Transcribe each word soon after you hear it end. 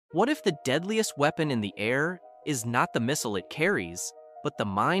What if the deadliest weapon in the air is not the missile it carries, but the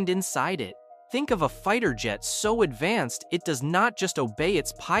mind inside it? Think of a fighter jet so advanced it does not just obey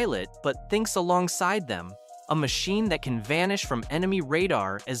its pilot, but thinks alongside them. A machine that can vanish from enemy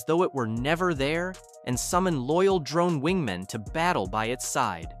radar as though it were never there and summon loyal drone wingmen to battle by its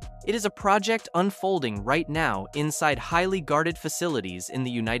side. It is a project unfolding right now inside highly guarded facilities in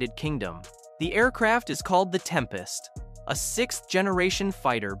the United Kingdom. The aircraft is called the Tempest, a sixth-generation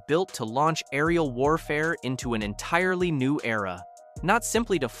fighter built to launch aerial warfare into an entirely new era. Not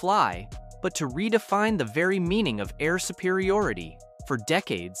simply to fly, but to redefine the very meaning of air superiority. For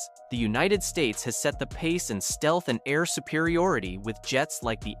decades, the United States has set the pace in stealth and air superiority with jets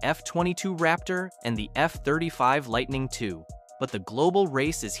like the F-22 Raptor and the F-35 Lightning II. But the global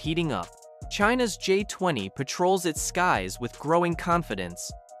race is heating up. China's J-20 patrols its skies with growing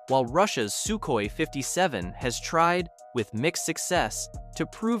confidence, while Russia's Sukhoi 57 has tried, with mixed success, to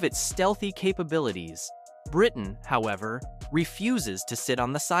prove its stealthy capabilities. Britain, however, refuses to sit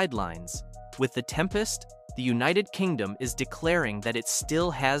on the sidelines. With the Tempest, the United Kingdom is declaring that it still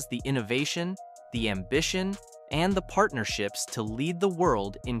has the innovation, the ambition, and the partnerships to lead the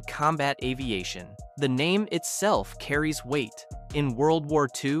world in combat aviation. The name itself carries weight. In World War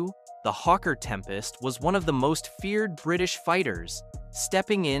II, the Hawker Tempest was one of the most feared British fighters,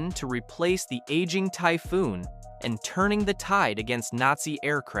 stepping in to replace the aging Typhoon and turning the tide against Nazi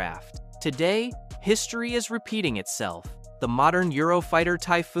aircraft. Today, history is repeating itself. The modern Eurofighter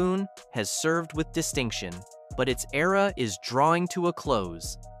Typhoon has served with distinction, but its era is drawing to a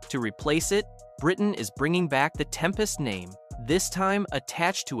close. To replace it, Britain is bringing back the Tempest name, this time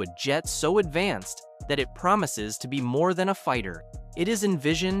attached to a jet so advanced that it promises to be more than a fighter. It is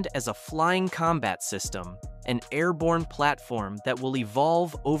envisioned as a flying combat system, an airborne platform that will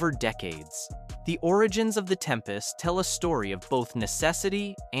evolve over decades. The origins of the Tempest tell a story of both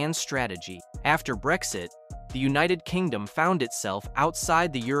necessity and strategy. After Brexit, the United Kingdom found itself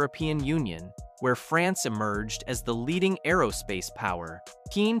outside the European Union, where France emerged as the leading aerospace power.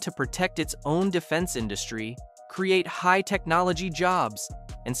 Keen to protect its own defense industry, create high-technology jobs,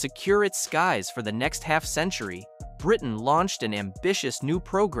 and secure its skies for the next half-century, Britain launched an ambitious new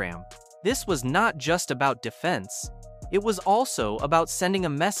program. This was not just about defense. It was also about sending a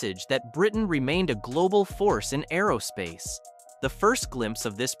message that Britain remained a global force in aerospace. The first glimpse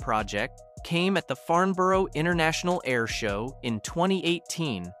of this project came at the Farnborough International Air Show in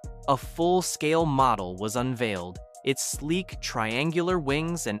 2018. A full-scale model was unveiled, its sleek triangular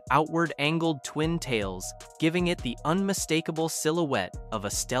wings and outward-angled twin tails giving it the unmistakable silhouette of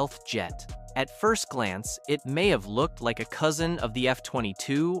a stealth jet. At first glance, it may have looked like a cousin of the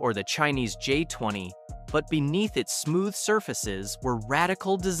F-22 or the Chinese J-20, but beneath its smooth surfaces were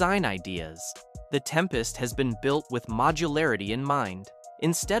radical design ideas. The Tempest has been built with modularity in mind.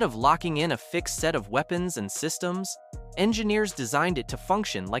 Instead of locking in a fixed set of weapons and systems, engineers designed it to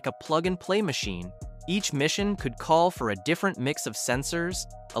function like a plug-and-play machine. Each mission could call for a different mix of sensors,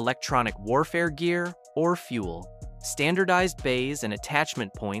 electronic warfare gear, or fuel. Standardized bays and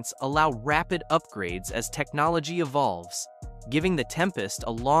attachment points allow rapid upgrades as technology evolves, giving the Tempest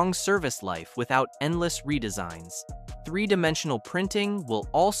a long service life without endless redesigns. Three-dimensional printing will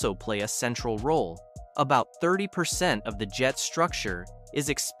also play a central role. About 30% of the jet's structure is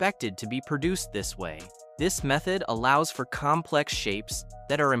expected to be produced this way. This method allows for complex shapes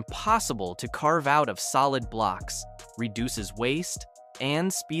that are impossible to carve out of solid blocks, reduces waste,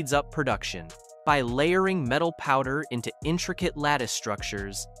 and speeds up production. By layering metal powder into intricate lattice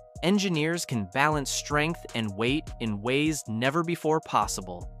structures, engineers can balance strength and weight in ways never before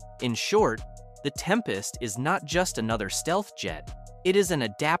possible. In short, the Tempest is not just another stealth jet. It is an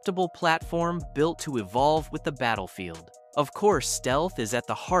adaptable platform built to evolve with the battlefield. Of course, stealth is at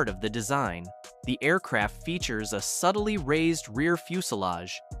the heart of the design. The aircraft features a subtly raised rear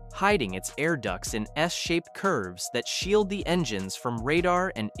fuselage, hiding its air ducts in S-shaped curves that shield the engines from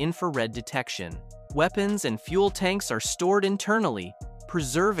radar and infrared detection. Weapons and fuel tanks are stored internally,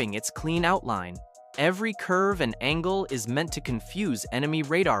 preserving its clean outline. Every curve and angle is meant to confuse enemy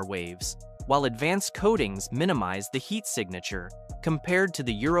radar waves, while advanced coatings minimize the heat signature. Compared to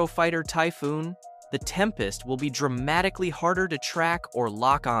the Eurofighter Typhoon, the Tempest will be dramatically harder to track or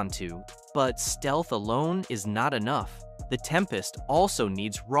lock onto. But stealth alone is not enough. The Tempest also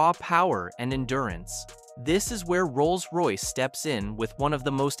needs raw power and endurance. This is where Rolls-Royce steps in with one of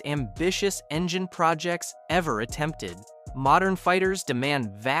the most ambitious engine projects ever attempted. Modern fighters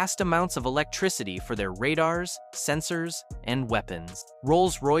demand vast amounts of electricity for their radars, sensors, and weapons.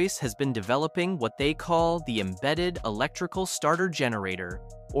 Rolls-Royce has been developing what they call the Embedded Electrical Starter Generator,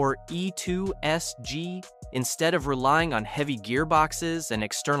 or E2SG, instead of relying on heavy gearboxes and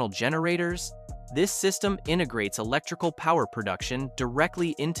external generators. This system integrates electrical power production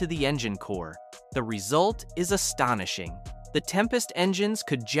directly into the engine core. The result is astonishing. The Tempest engines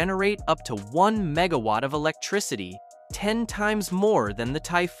could generate up to 1 megawatt of electricity, 10 times more than the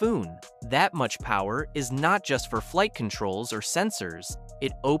Typhoon. That much power is not just for flight controls or sensors.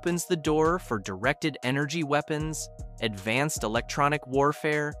 It opens the door for directed energy weapons, advanced electronic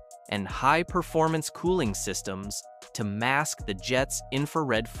warfare, and high-performance cooling systems to mask the jet's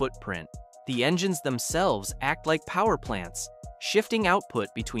infrared footprint. The engines themselves act like power plants, shifting output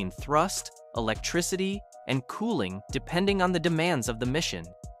between thrust, electricity, and cooling depending on the demands of the mission.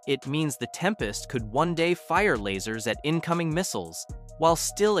 It means the Tempest could one day fire lasers at incoming missiles, while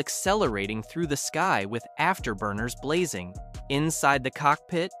still accelerating through the sky with afterburners blazing. Inside the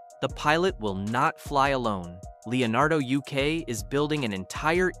cockpit, the pilot will not fly alone. Leonardo UK is building an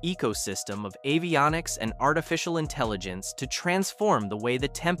entire ecosystem of avionics and artificial intelligence to transform the way the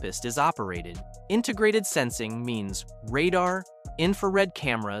Tempest is operated. Integrated sensing means radar, infrared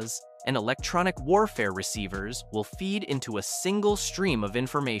cameras, and electronic warfare receivers will feed into a single stream of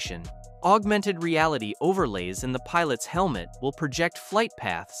information. Augmented reality overlays in the pilot's helmet will project flight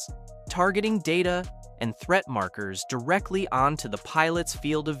paths, targeting data and threat markers directly onto the pilot's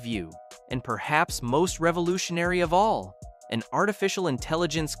field of view. And perhaps most revolutionary of all, an artificial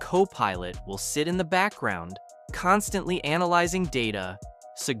intelligence co-pilot will sit in the background, constantly analyzing data,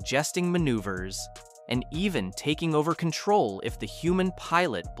 suggesting maneuvers, and even taking over control if the human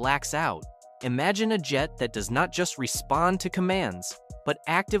pilot blacks out. Imagine a jet that does not just respond to commands, but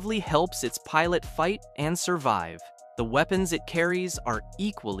actively helps its pilot fight and survive. The weapons it carries are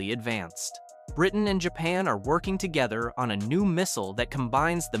equally advanced. Britain and Japan are working together on a new missile that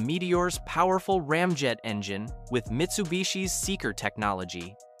combines the Meteor's powerful ramjet engine with Mitsubishi's Seeker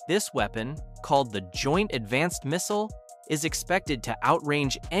technology. This weapon, called the Joint Advanced Missile, is expected to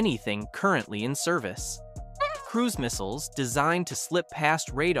outrange anything currently in service. Cruise missiles, designed to slip past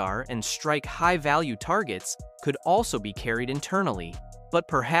radar and strike high-value targets, could also be carried internally. But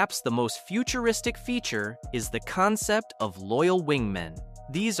perhaps the most futuristic feature is the concept of loyal wingmen.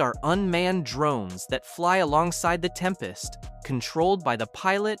 These are unmanned drones that fly alongside the Tempest, controlled by the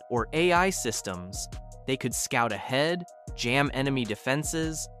pilot or AI systems. They could scout ahead, jam enemy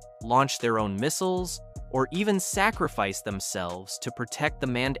defenses, launch their own missiles, or even sacrifice themselves to protect the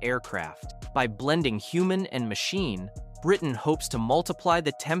manned aircraft. By blending human and machine, Britain hopes to multiply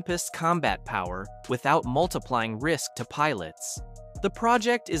the Tempest's combat power without multiplying risk to pilots. The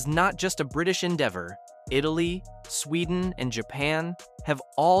project is not just a British endeavor. Italy, Sweden, and Japan have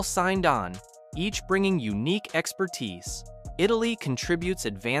all signed on, each bringing unique expertise. Italy contributes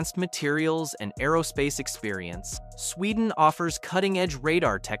advanced materials and aerospace experience. Sweden offers cutting-edge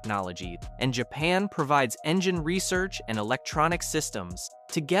radar technology, and Japan provides engine research and electronic systems.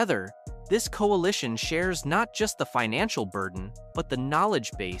 Together, this coalition shares not just the financial burden, but the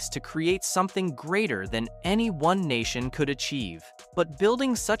knowledge base to create something greater than any one nation could achieve. But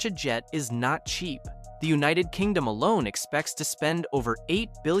building such a jet is not cheap. The United Kingdom alone expects to spend over $8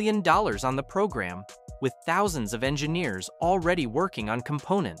 billion on the program, with thousands of engineers already working on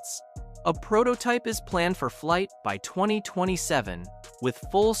components. A prototype is planned for flight by 2027, with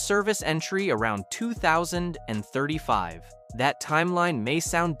full service entry around 2035. That timeline may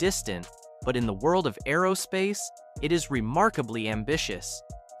sound distant, but in the world of aerospace, it is remarkably ambitious.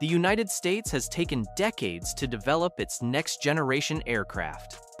 The United States has taken decades to develop its next-generation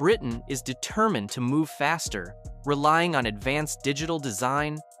aircraft. Britain is determined to move faster, relying on advanced digital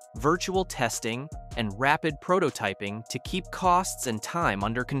design, virtual testing, and rapid prototyping to keep costs and time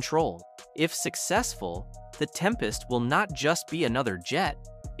under control. If successful, the Tempest will not just be another jet.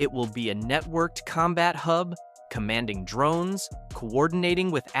 It will be a networked combat hub, commanding drones,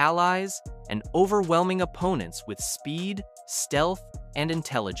 coordinating with allies, and overwhelming opponents with speed, stealth, and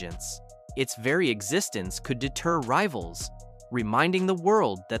intelligence. Its very existence could deter rivals, reminding the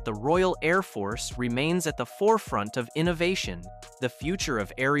world that the Royal Air Force remains at the forefront of innovation. The future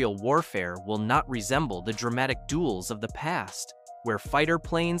of aerial warfare will not resemble the dramatic duels of the past, where fighter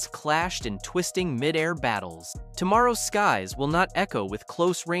planes clashed in twisting mid-air battles. Tomorrow's skies will not echo with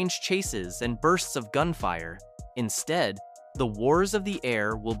close-range chases and bursts of gunfire. Instead, the wars of the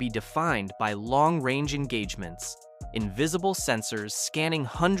air will be defined by long-range engagements, invisible sensors scanning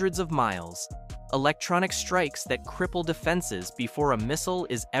hundreds of miles, electronic strikes that cripple defenses before a missile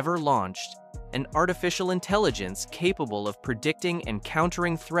is ever launched, and artificial intelligence capable of predicting and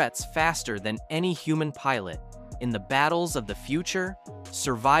countering threats faster than any human pilot. In the battles of the future,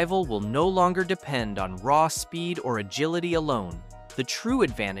 survival will no longer depend on raw speed or agility alone. The true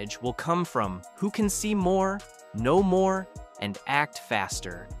advantage will come from who can see more, know more, and act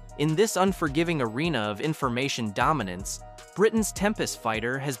faster. In this unforgiving arena of information dominance, Britain's Tempest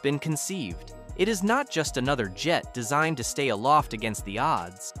fighter has been conceived. It is not just another jet designed to stay aloft against the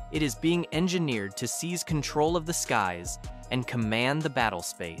odds. It is being engineered to seize control of the skies and command the battle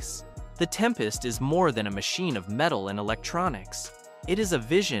space. The Tempest is more than a machine of metal and electronics. It is a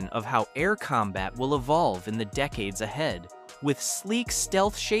vision of how air combat will evolve in the decades ahead. With sleek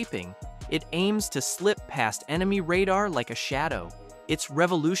stealth shaping, it aims to slip past enemy radar like a shadow. Its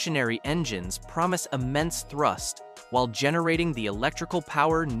revolutionary engines promise immense thrust, while generating the electrical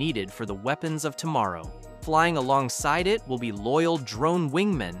power needed for the weapons of tomorrow. Flying alongside it will be loyal drone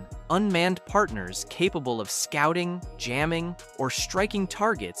wingmen, unmanned partners capable of scouting, jamming, or striking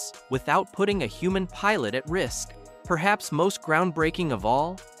targets without putting a human pilot at risk. Perhaps most groundbreaking of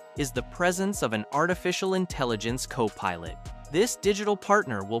all is the presence of an artificial intelligence co-pilot. This digital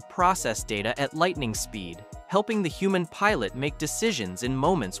partner will process data at lightning speed, helping the human pilot make decisions in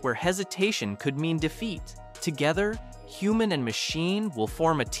moments where hesitation could mean defeat. Together, human and machine will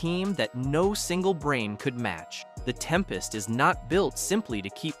form a team that no single brain could match. The Tempest is not built simply to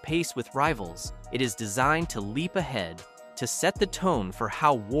keep pace with rivals. It is designed to leap ahead, to set the tone for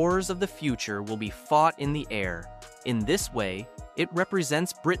how wars of the future will be fought in the air. In this way, it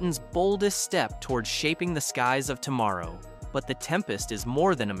represents Britain's boldest step towards shaping the skies of tomorrow. But the Tempest is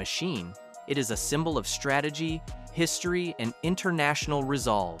more than a machine. It is a symbol of strategy, history, and international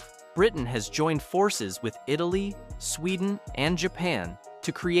resolve. Britain has joined forces with Italy, Sweden, and Japan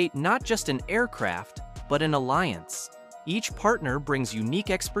to create not just an aircraft, but an alliance. Each partner brings unique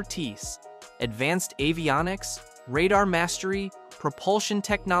expertise, advanced avionics, radar mastery, propulsion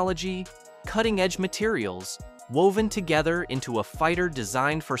technology, cutting-edge materials, woven together into a fighter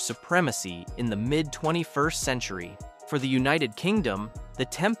designed for supremacy in the mid-21st century. For the United Kingdom, the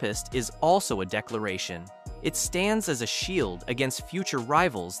Tempest is also a declaration. It stands as a shield against future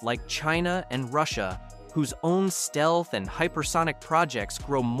rivals like China and Russia, whose own stealth and hypersonic projects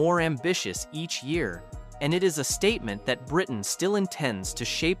grow more ambitious each year. And it is a statement that Britain still intends to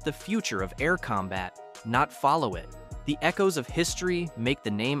shape the future of air combat, not follow it. The echoes of history make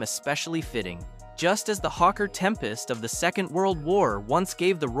the name especially fitting. Just as the Hawker Tempest of the Second World War once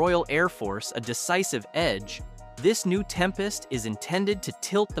gave the Royal Air Force a decisive edge, this new Tempest is intended to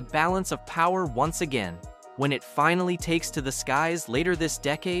tilt the balance of power once again. When it finally takes to the skies later this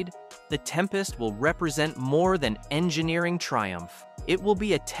decade, the Tempest will represent more than engineering triumph. It will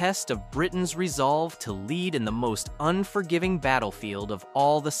be a test of Britain's resolve to lead in the most unforgiving battlefield of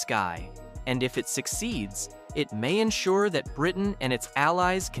all the sky. And if it succeeds, it may ensure that Britain and its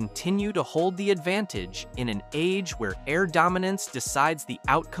allies continue to hold the advantage in an age where air dominance decides the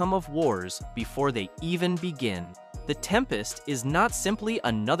outcome of wars before they even begin. The Tempest is not simply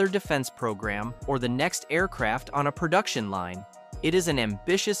another defense program or the next aircraft on a production line. It is an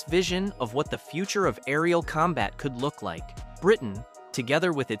ambitious vision of what the future of aerial combat could look like. Britain,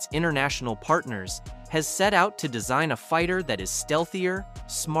 together with its international partners, has set out to design a fighter that is stealthier,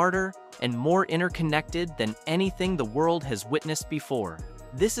 smarter, and more interconnected than anything the world has witnessed before.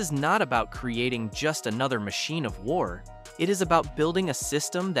 This is not about creating just another machine of war. It is about building a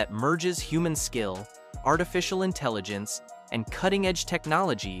system that merges human skill, artificial intelligence, and cutting-edge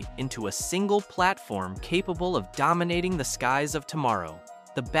technology into a single platform capable of dominating the skies of tomorrow.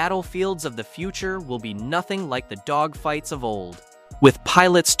 The battlefields of the future will be nothing like the dogfights of old, with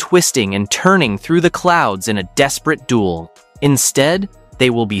pilots twisting and turning through the clouds in a desperate duel. Instead, they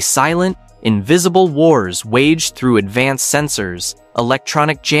will be silent, invisible wars waged through advanced sensors,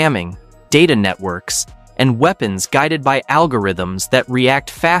 electronic jamming, data networks, and weapons guided by algorithms that react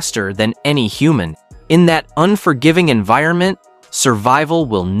faster than any human. In that unforgiving environment, survival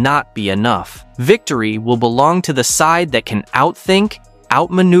will not be enough. Victory will belong to the side that can outthink,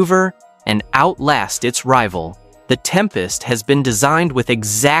 outmaneuver, and outlast its rival. The Tempest has been designed with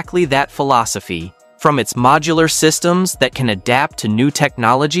exactly that philosophy. From its modular systems that can adapt to new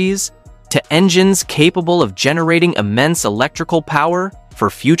technologies, to engines capable of generating immense electrical power for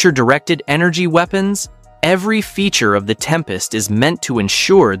future directed energy weapons, every feature of the Tempest is meant to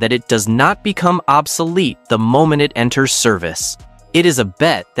ensure that it does not become obsolete the moment it enters service. It is a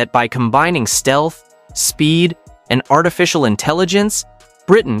bet that by combining stealth, speed, and artificial intelligence,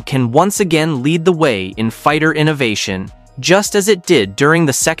 Britain can once again lead the way in fighter innovation, just as it did during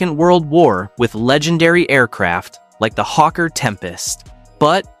the Second World War with legendary aircraft like the Hawker Tempest.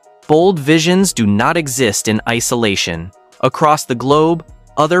 But bold visions do not exist in isolation. Across the globe,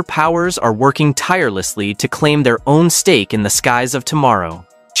 other powers are working tirelessly to claim their own stake in the skies of tomorrow.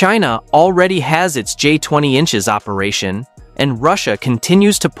 China already has its J-20 operation, and Russia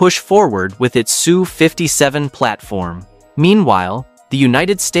continues to push forward with its Su-57 platform. Meanwhile, the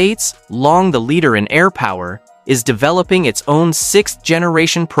United States, long the leader in air power, is developing its own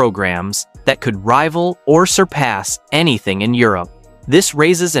 6th-generation programs that could rival or surpass anything in Europe. This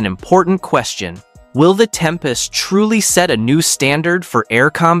raises an important question. Will the Tempest truly set a new standard for air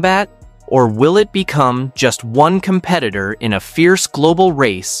combat? Or will it become just one competitor in a fierce global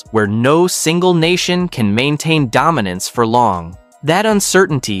race where no single nation can maintain dominance for long? That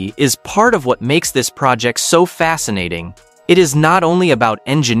uncertainty is part of what makes this project so fascinating. It is not only about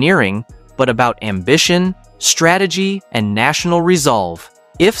engineering, but about ambition, strategy, and national resolve.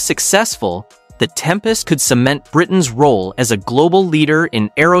 If successful, the Tempest could cement Britain's role as a global leader in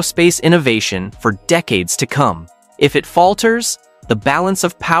aerospace innovation for decades to come. If it falters, the balance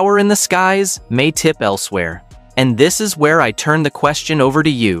of power in the skies may tip elsewhere. And this is where I turn the question over to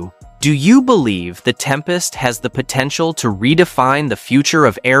you. Do you believe the Tempest has the potential to redefine the future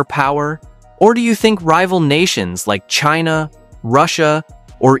of air power? Or do you think rival nations like China, Russia,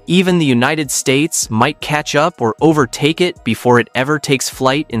 or even the United States might catch up or overtake it before it ever takes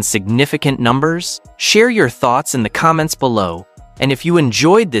flight in significant numbers? Share your thoughts in the comments below. And if you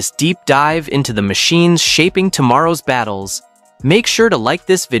enjoyed this deep dive into the machines shaping tomorrow's battles, make sure to like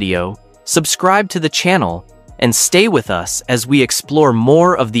this video, subscribe to the channel, and stay with us as we explore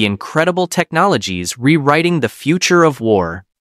more of the incredible technologies rewriting the future of war.